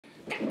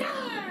Bet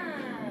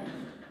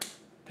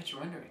you're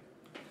wondering,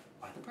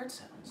 why the bird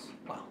sounds?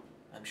 Well,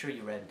 I'm sure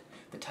you read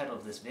the title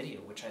of this video,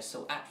 which I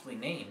so aptly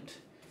named.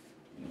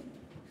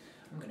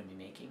 I'm gonna be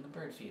making a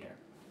bird feeder.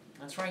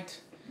 That's right.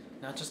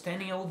 Not just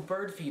any old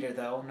bird feeder,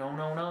 though. No,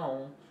 no,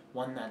 no.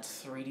 One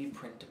that's 3D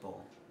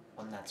printable.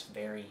 One that's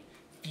very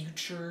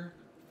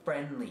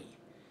future-friendly.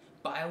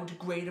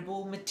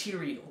 Biodegradable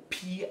material.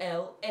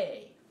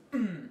 PLA.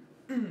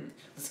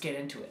 Let's get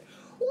into it.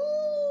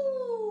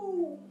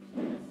 Woo!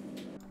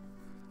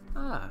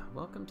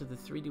 Welcome to the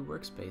 3D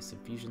workspace of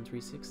Fusion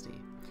 360.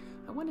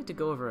 I wanted to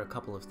go over a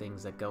couple of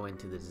things that go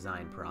into the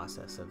design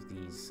process of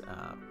these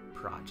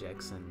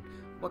projects and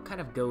what kind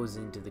of goes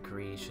into the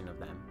creation of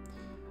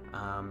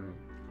them.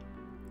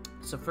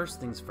 So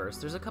first things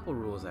first, there's a couple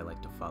rules I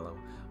like to follow.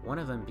 One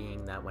of them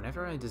being that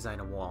whenever I design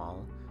a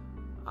wall,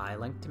 I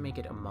like to make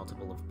it a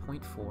multiple of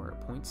 0.4 or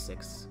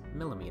 0.6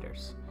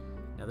 millimeters.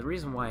 Now the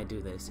reason why I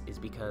do this is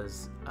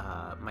because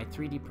my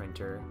 3D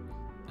printer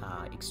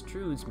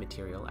extrudes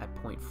material at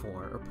 0.4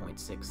 or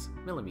 0.6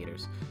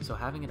 millimeters. So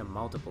having it a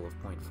multiple of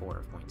 0.4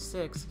 or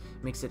 0.6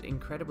 makes it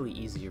incredibly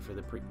easier for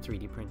the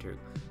 3D printer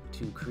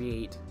to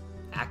create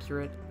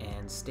accurate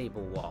and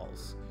stable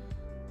walls.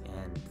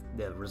 And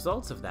the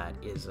results of that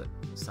is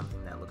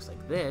something that looks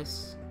like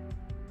this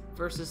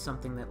versus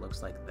something that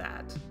looks like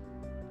that.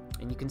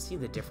 And you can see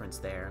the difference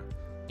there.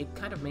 It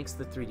kind of makes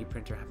the 3D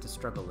printer have to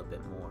struggle a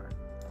bit more.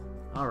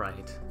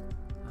 Alright,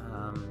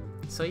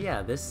 so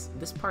yeah, this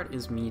part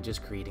is me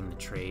just creating the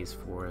trays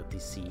for the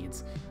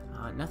seeds.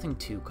 Nothing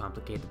too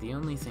complicated. The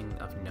only thing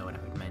of note I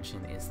would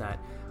mention is that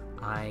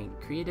I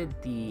created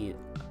the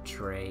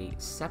tray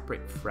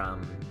separate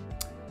from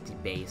the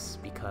base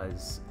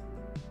because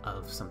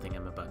of something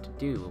I'm about to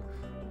do.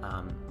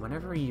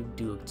 Whenever you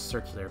do a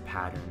circular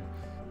pattern,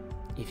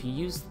 if you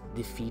use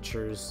the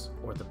features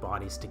or the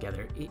bodies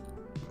together, it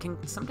can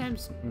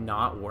sometimes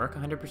not work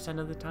 100%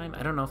 of the time.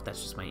 I don't know if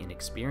that's just my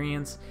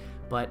inexperience,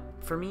 but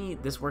for me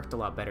this worked a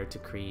lot better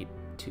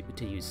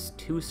to use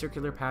two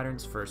circular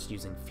patterns, first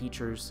using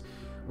features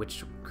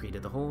which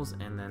created the holes,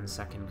 and then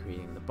second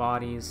creating the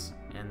bodies,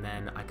 and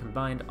then I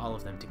combined all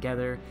of them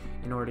together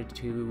in order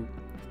to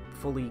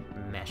fully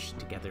mesh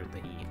together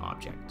the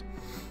object.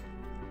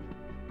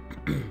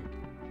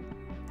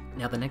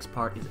 Now the next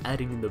part is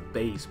adding in the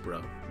base,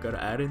 bro.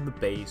 Gotta add in the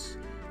base,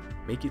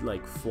 make it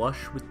like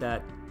flush with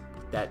that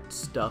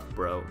stuff,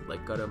 bro.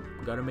 Like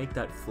gotta make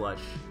that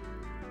flush.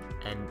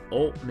 And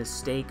oh,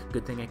 mistake,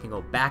 good thing I can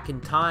go back in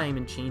time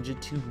and change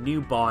it to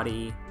new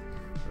body.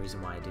 The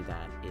reason why I do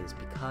that is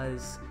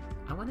because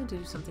I wanted to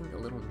do something a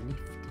little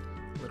nifty,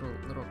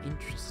 little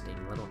interesting,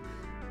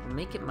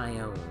 make it my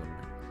own.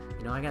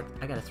 You know, I got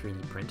a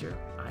 3D printer.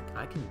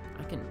 I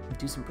can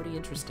do some pretty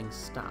interesting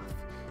stuff.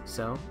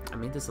 So I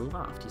made this a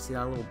loft. You see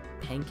that little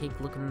pancake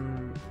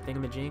looking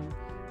thingamajig?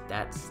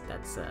 That's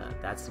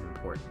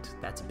important.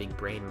 That's a big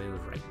brain move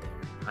right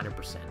there,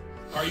 100%.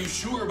 Are you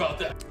sure about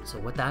that? So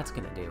what that's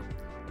gonna do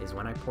is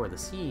when I pour the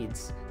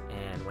seeds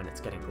and when it's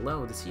getting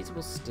low, the seeds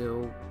will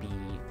still be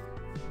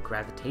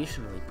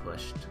gravitationally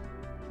pushed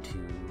to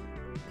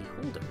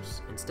the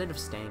holders instead of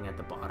staying at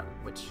the bottom,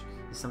 which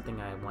is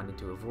something I wanted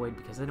to avoid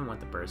because I didn't want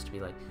the birds to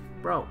be like,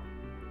 bro,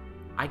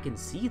 I can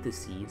see the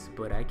seeds,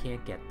 but I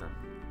can't get them.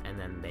 And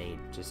then they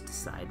just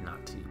decide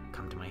not to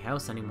come to my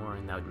house anymore,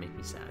 and that would make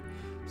me sad.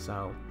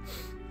 So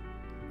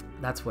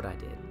that's what I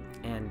did.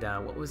 And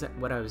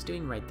what I was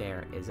doing right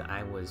there is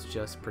I was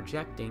just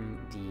projecting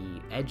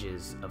the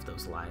edges of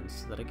those lines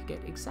so that I could get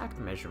exact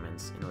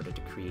measurements in order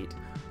to create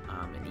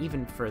an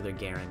even further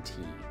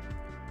guarantee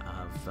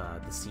of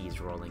the seeds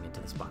rolling into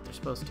the spot they're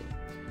supposed to.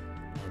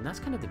 And that's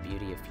kind of the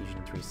beauty of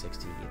Fusion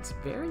 360. It's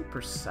very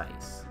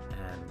precise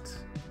and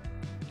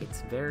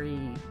it's very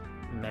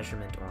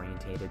measurement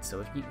orientated,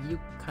 so if you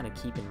kind of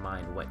keep in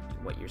mind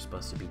what you're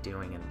supposed to be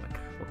doing and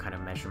what kind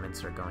of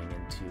measurements are going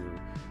into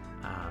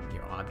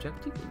your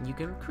object, you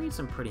can create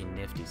some pretty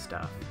nifty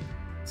stuff.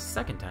 It's the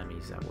second time I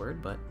use that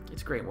word, but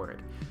it's a great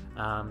word.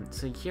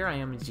 So here I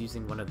am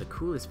using one of the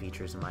coolest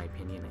features in my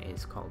opinion,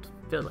 is called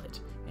fillet,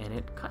 and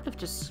it kind of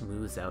just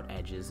smooths out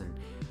edges and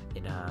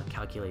it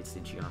calculates the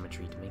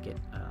geometry to make it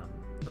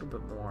a little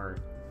bit more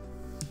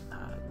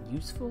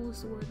useful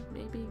is the word,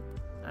 maybe?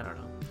 I don't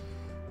know.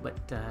 But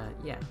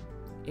yeah,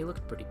 it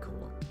looked pretty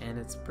cool, and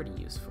it's pretty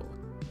useful.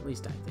 At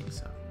least I think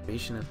so.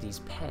 Creation of these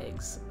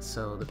pegs.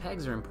 So the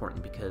pegs are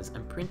important because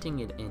I'm printing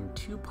it in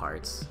two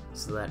parts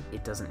so that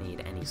it doesn't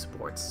need any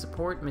supports.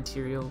 Support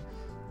material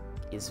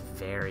is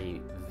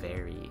very,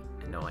 very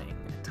annoying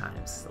at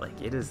times.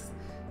 Like, it is.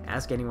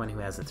 Ask anyone who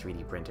has a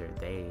 3D printer,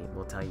 they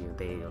will tell you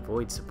they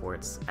avoid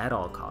supports at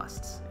all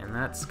costs, and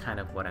that's kind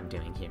of what I'm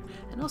doing here.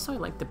 And also I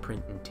like to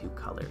print in two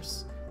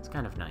colors. It's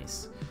kind of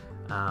nice.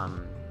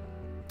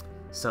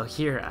 So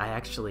here I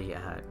actually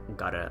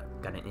got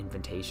an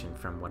invitation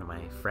from one of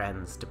my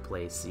friends to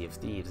play Sea of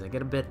Thieves. I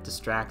get a bit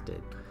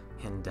distracted,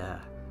 and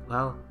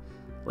well,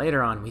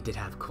 later on we did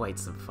have quite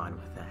some fun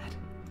with that.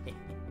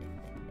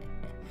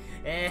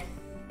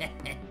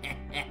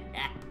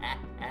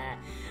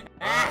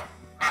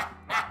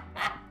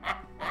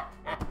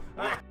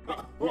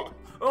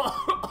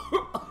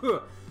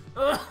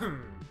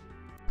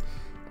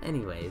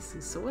 Anyways,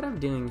 so what I'm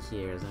doing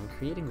here is I'm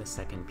creating the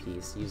second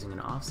piece using an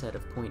offset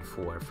of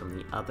 0.4 from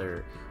the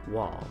other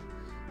wall,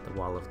 the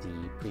wall of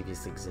the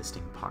previously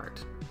existing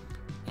part.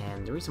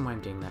 And the reason why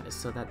I'm doing that is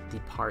so that the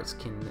parts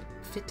can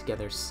fit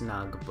together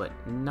snug, but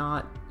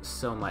not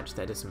so much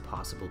that it's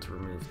impossible to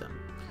remove them.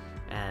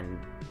 And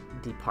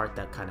the part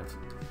that kind of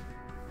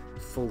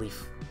fully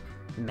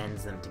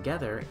mends them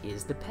together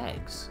is the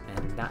pegs,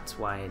 and that's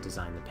why I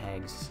designed the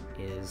pegs.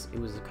 It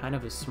was a kind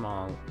of a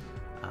small,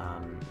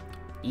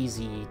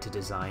 easy to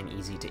design,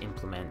 easy to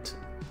implement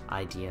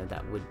idea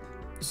that would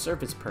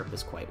serve its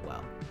purpose quite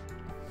well.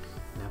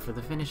 Now for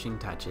the finishing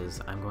touches,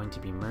 I'm going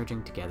to be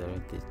merging together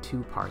the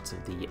two parts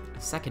of the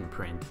second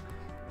print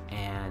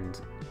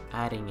and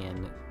adding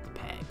in the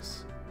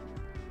pegs.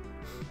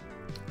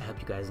 I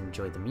hope you guys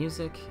enjoyed the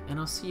music, and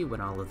I'll see you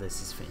when all of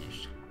this is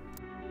finished.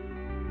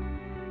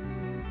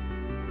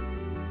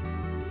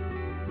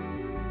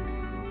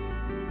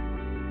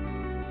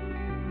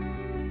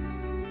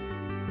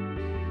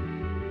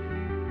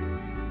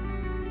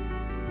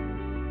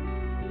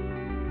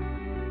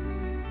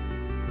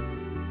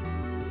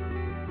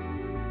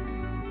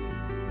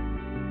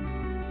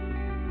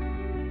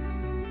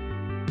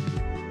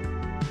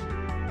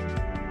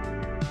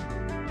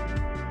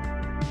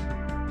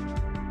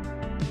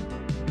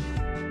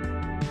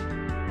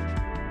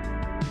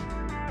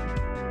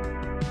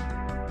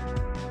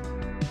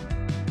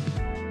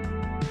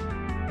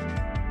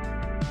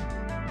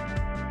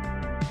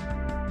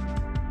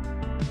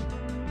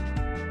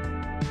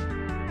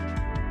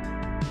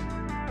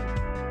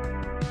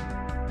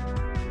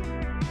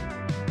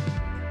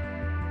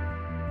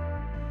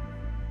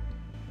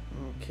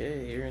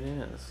 Okay, here it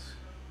is.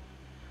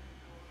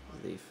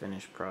 The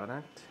finished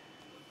product.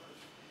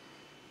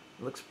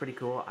 It looks pretty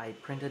cool. I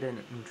printed it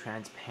in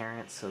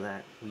transparent so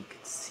that we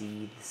could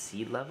see the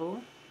seed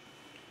level.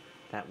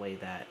 That way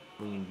that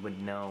we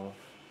would know,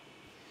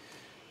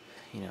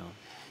 you know,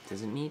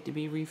 does it need to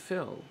be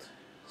refilled?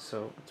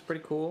 So it's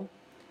pretty cool.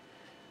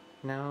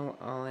 Now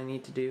all I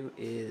need to do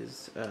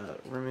is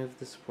remove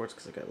the supports,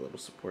 because I got little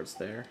supports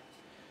there,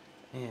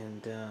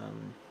 and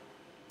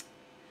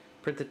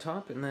print the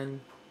top and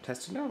then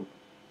test it out.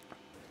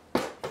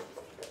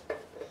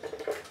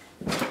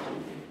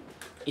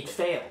 It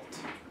failed.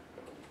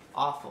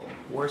 Awful.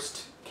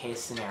 Worst case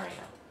scenario.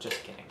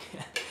 Just kidding.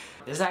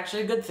 This is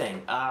actually a good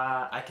thing.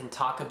 I can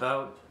talk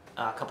about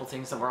a couple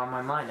things that were on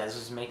my mind as I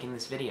was making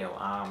this video.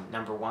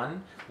 Number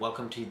one,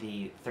 welcome to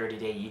the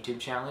 30-day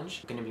YouTube challenge.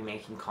 I'm going to be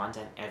making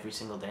content every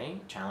single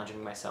day,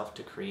 challenging myself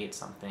to create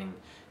something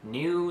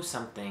new,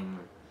 something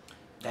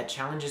that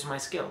challenges my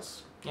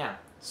skills. Yeah,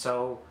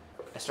 so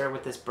I started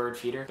with this bird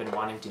feeder. Been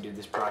wanting to do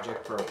this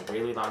project for a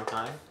really long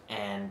time,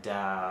 and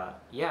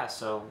yeah,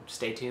 so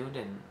stay tuned,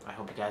 and I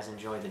hope you guys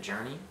enjoy the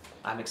journey.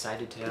 I'm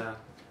excited to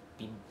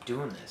be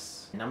doing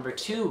this. Number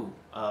two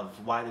of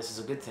why this is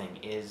a good thing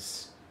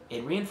is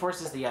it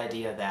reinforces the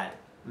idea that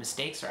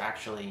mistakes are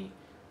actually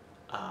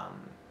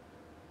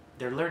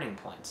they're learning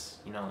points.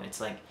 You know, it's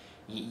like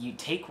you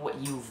take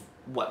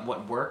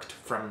what worked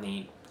from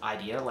the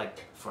idea,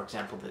 like for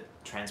example the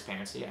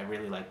transparency. I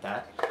really like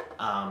that.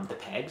 The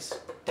pegs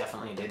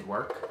definitely did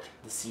work.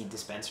 The seed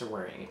dispenser,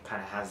 where it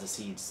kind of has the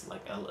seeds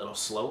like a little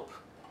slope.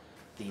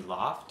 The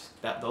loft,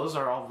 those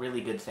are all really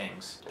good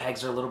things.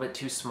 Pegs are a little bit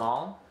too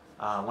small.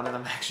 One of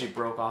them actually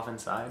broke off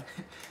inside.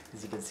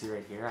 As you can see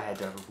right here, I had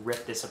to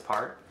rip this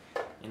apart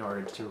in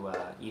order to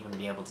even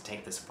be able to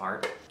take this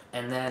apart.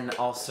 And then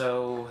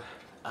also,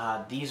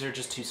 these are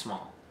just too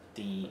small.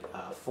 The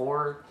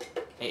 4,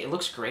 it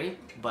looks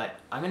great, but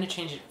I'm going to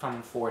change it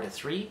from 4 to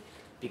 3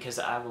 because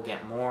I will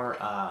get more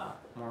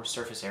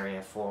surface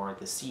area for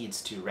the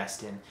seeds to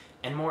rest in,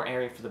 and more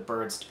area for the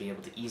birds to be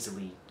able to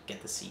easily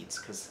get the seeds,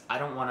 because I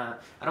don't want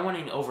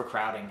any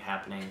overcrowding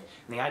happening. And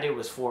the idea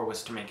was 4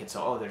 was to make it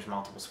so, oh, there's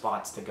multiple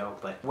spots to go,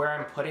 but where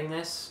I'm putting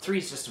this, 3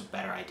 is just a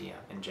better idea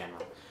in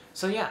general.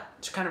 So yeah,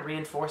 it kind of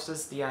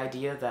reinforces the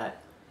idea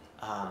that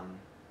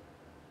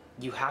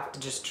you have to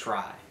just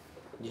try.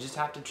 You just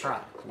have to try.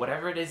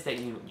 Whatever it is that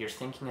you're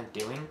thinking of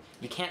doing,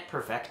 you can't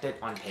perfect it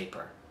on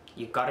paper.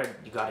 You gotta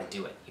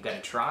do it. You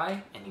gotta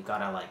try, and you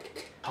gotta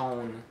like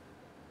hone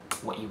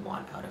what you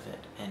want out of it,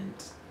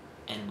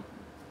 and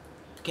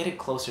get it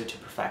closer to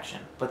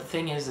perfection. But the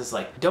thing is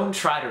like, don't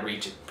try to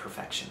reach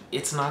perfection.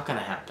 It's not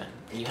gonna happen.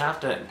 You have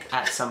to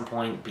at some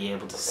point be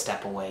able to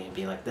step away and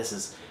be like, this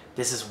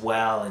is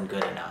well and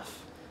good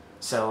enough.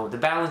 So the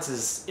balance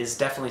is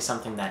definitely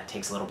something that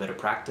takes a little bit of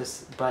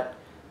practice, but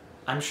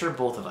I'm sure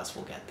both of us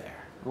will get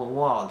there. We'll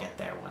all get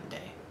there one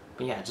day.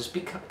 But yeah, just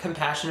be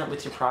compassionate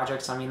with your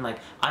projects. I mean, like,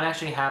 I'm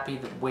actually happy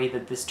the way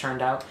that this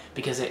turned out,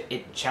 because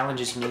it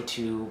challenges me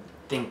to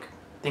think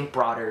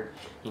broader,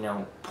 you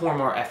know, pour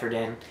more effort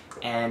in,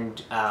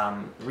 and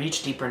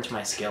reach deeper into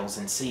my skills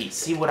and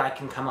see what I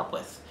can come up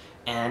with.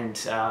 And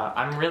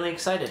I'm really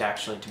excited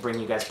actually to bring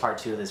you guys part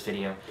 2 of this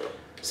video.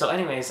 So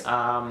anyways,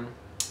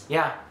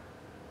 yeah,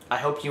 I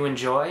hope you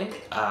enjoy.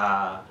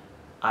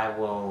 I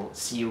will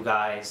see you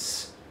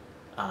guys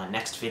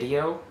next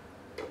video,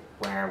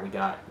 where we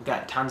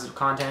got tons of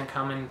content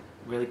coming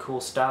really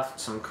cool stuff,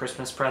 some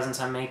Christmas presents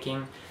I'm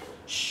making.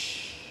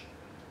 Shh.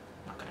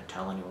 I'm not gonna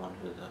tell anyone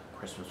who the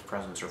Christmas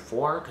presents are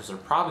for, because they're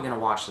probably gonna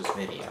watch this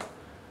video.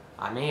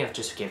 I may have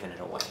just given it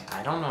away.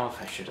 I don't know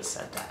if I should have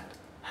said that.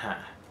 Huh.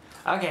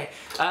 Okay,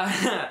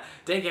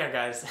 take care,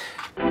 guys.